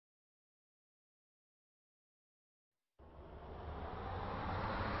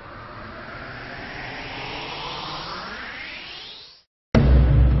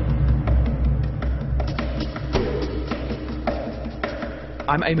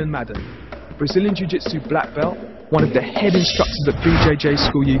I'm Eamon Madden, Brazilian Jiu-Jitsu black belt, one of the head instructors at BJJ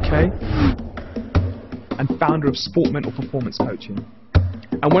School UK, and founder of Sport Mental Performance Coaching.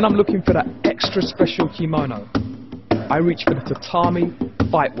 And when I'm looking for that extra special kimono, I reach for the Tatami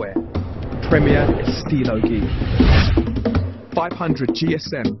Fightwear Premier Estilo gi. 500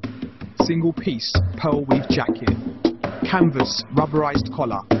 GSM, single piece pearl weave jacket, canvas rubberized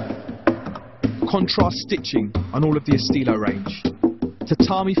collar, contrast stitching on all of the Estilo range,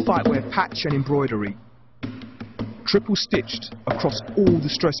 Tatami Fightwear patch and embroidery, triple stitched across all the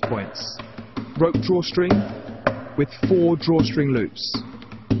stress points, rope drawstring with 4 drawstring loops,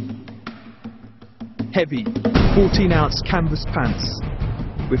 heavy 14-ounce canvas pants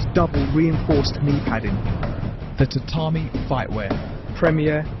with double reinforced knee padding, the Tatami Fightwear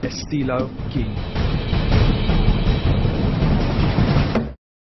Premier Estilo gi.